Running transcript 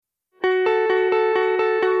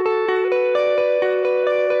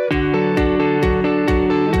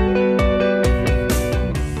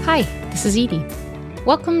this is Edie.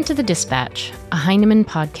 Welcome to The Dispatch, a Heinemann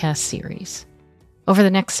podcast series. Over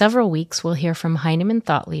the next several weeks, we'll hear from Heinemann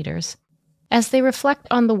thought leaders as they reflect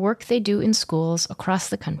on the work they do in schools across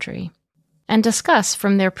the country and discuss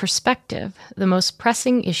from their perspective the most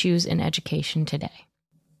pressing issues in education today.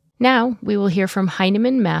 Now, we will hear from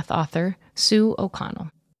Heinemann math author Sue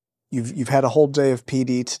O'Connell. You've had a whole day of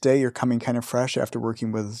PD today. You're coming kind of fresh after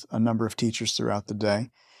working with a number of teachers throughout the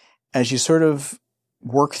day. As you sort of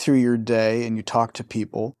work through your day and you talk to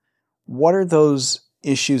people, what are those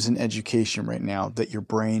issues in education right now that your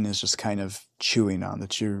brain is just kind of chewing on,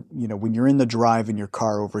 that when you're in the drive in your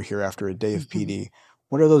car over here after a day of PD,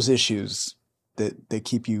 what are those issues that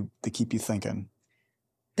keep you thinking?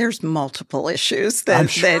 There's multiple issues that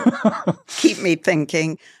keep me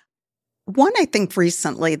thinking. One, I think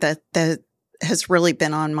recently that has really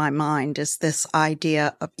been on my mind is this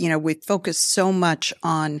idea of, we focus so much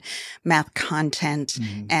on math content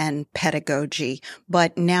and pedagogy,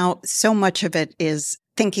 but now so much of it is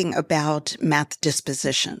thinking about math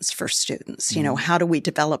dispositions for students. How do we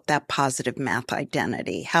develop that positive math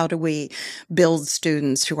identity? How do we build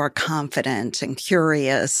students who are confident and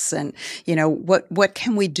curious? And, what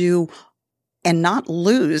can we do and not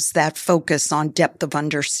lose that focus on depth of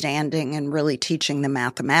understanding and really teaching the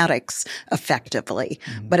mathematics effectively.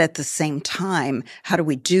 But at the same time, how do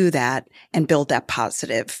we do that and build that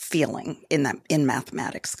positive feeling in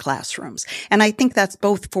mathematics classrooms? And I think that's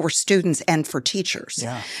both for students and for teachers,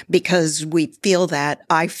 because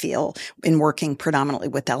I feel in working predominantly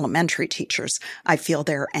with elementary teachers, I feel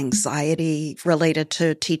their anxiety related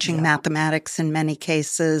to teaching mathematics in many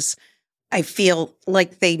cases. I feel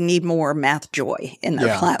like they need more math joy in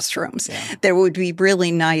their classrooms. There would be really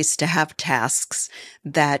nice to have tasks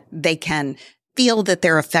that they can feel that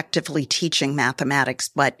they're effectively teaching mathematics,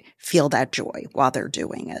 but feel that joy while they're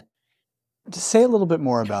doing it. To say a little bit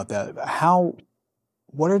more about that,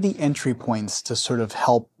 what are the entry points to sort of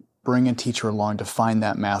help bring a teacher along to find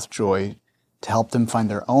that math joy, to help them find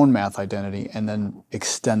their own math identity, and then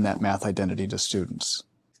extend that math identity to students?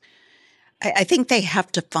 I think they have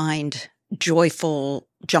to find joyful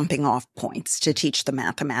jumping off points to teach the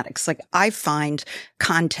mathematics. Like, I find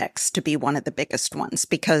context to be one of the biggest ones,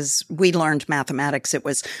 because we learned mathematics. It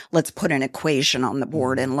was, let's put an equation on the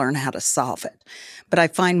board and learn how to solve it. But I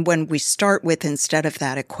find when we start with, instead of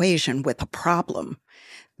that equation, with a problem,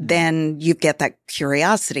 then you get that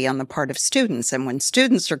curiosity on the part of students. And when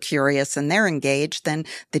students are curious and they're engaged, then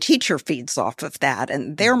the teacher feeds off of that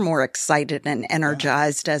and they're more excited and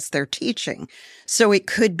energized as they're teaching. So it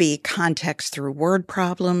could be context through word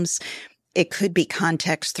problems. It could be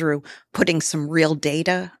context through putting some real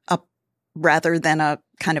data up rather than a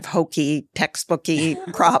kind of hokey, textbooky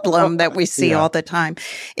problem that we see all the time.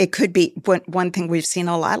 It could be, one thing we've seen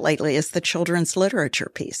a lot lately is the children's literature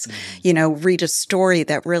piece. Read a story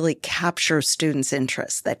that really captures students'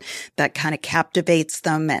 interest, that kind of captivates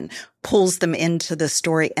them and pulls them into the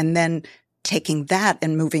story, and then taking that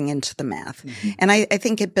and moving into the math. And I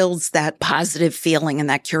think it builds that positive feeling and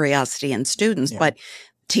that curiosity in students, but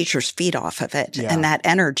teachers feed off of it and that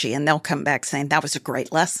energy, and they'll come back saying, that was a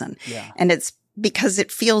great lesson. And it's because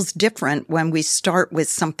it feels different when we start with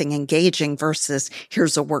something engaging versus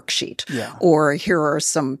here's a worksheet or here are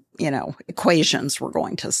some, equations we're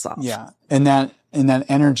going to solve. And that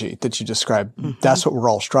energy that you described, that's what we're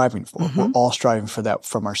all striving for. We're all striving for that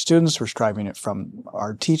from our students. We're striving it from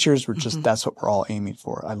our teachers. That's what we're all aiming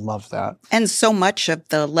for. I love that. And so much of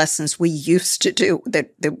the lessons we used to do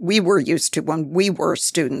that we were used to when we were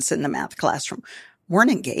students in the math classroom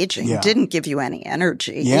weren't engaging, didn't give you any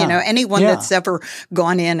energy. Anyone that's ever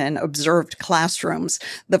gone in and observed classrooms,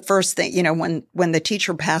 the first thing, when the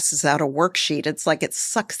teacher passes out a worksheet, it's like it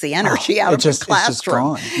sucks the energy out of the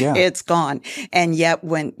classroom. It's just gone. It's gone. And yet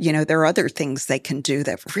when, there are other things they can do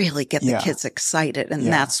that really get the kids excited. And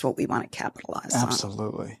that's what we want to capitalize on.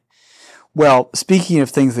 Absolutely. Well, speaking of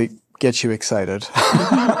things that get you excited,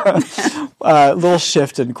 a little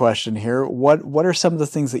shift in question here. What are some of the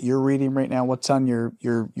things that you're reading right now? What's on your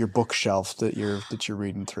bookshelf that you're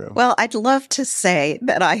reading through? Well, I'd love to say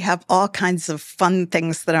that I have all kinds of fun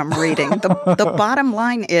things that I'm reading. The bottom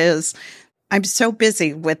line is I'm so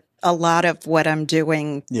busy with a lot of what I'm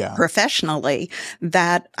doing professionally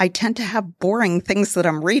that I tend to have boring things that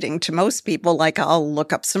I'm reading to most people. Like I'll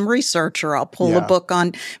look up some research or I'll pull a book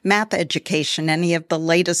on math education, any of the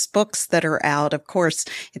latest books that are out. Of course,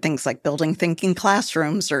 things like Building Thinking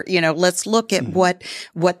Classrooms or, let's look at what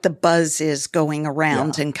the buzz is going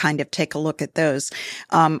around and kind of take a look at those.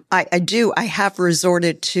 I have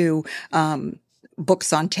resorted to,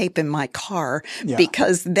 books on tape in my car Yeah.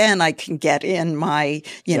 because then I can get in my,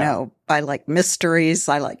 you know, I like mysteries,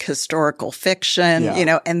 I like historical fiction, you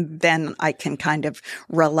know, and then I can kind of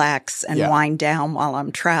relax and wind down while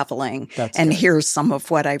I'm traveling and hear some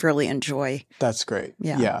of what I really enjoy. That's great.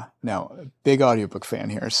 Yeah. Now, big audiobook fan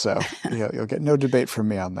here, so you'll get no debate from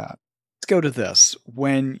me on that. Let's go to this.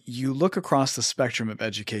 When you look across the spectrum of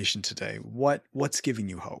education today, what's giving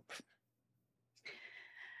you hope?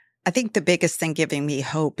 I think the biggest thing giving me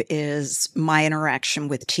hope is my interaction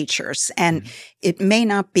with teachers. And it may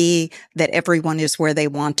not be that everyone is where they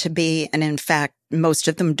want to be. And in fact, most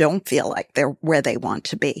of them don't feel like they're where they want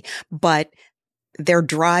to be, but their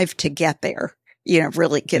drive to get there, you know,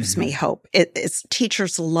 really gives me hope. It's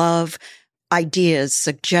teachers love ideas,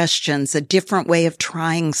 suggestions, a different way of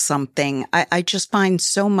trying something. I just find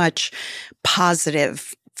so much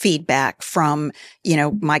positive feedback from, you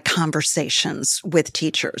know, my conversations with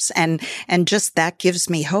teachers. And just that gives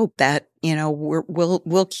me hope that, you know,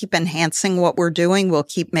 we'll keep enhancing what we're doing. We'll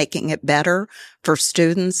keep making it better for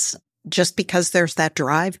students just because there's that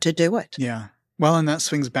drive to do it. Yeah. Well, and that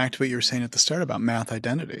swings back to what you were saying at the start about math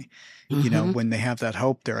identity. You know, when they have that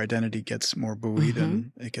hope, their identity gets more buoyed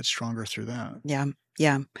and it gets stronger through that. Yeah.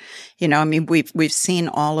 Yeah. You know, I mean, we've seen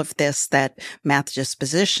all of this, that math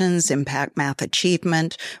dispositions impact math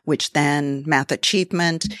achievement, which then math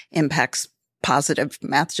achievement impacts positive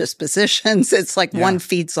math dispositions. It's like one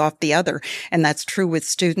feeds off the other. And that's true with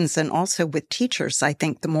students and also with teachers. I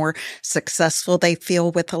think the more successful they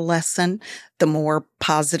feel with a lesson, the more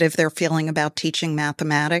positive they're feeling about teaching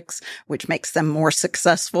mathematics, which makes them more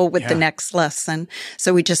successful with the next lesson.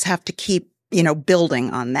 So we just have to keep, you know,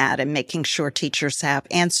 building on that and making sure teachers have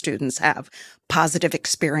and students have positive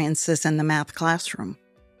experiences in the math classroom.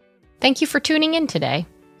 Thank you for tuning in today.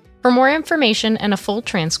 For more information and a full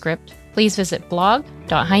transcript, please visit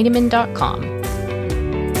blog.heinemann.com.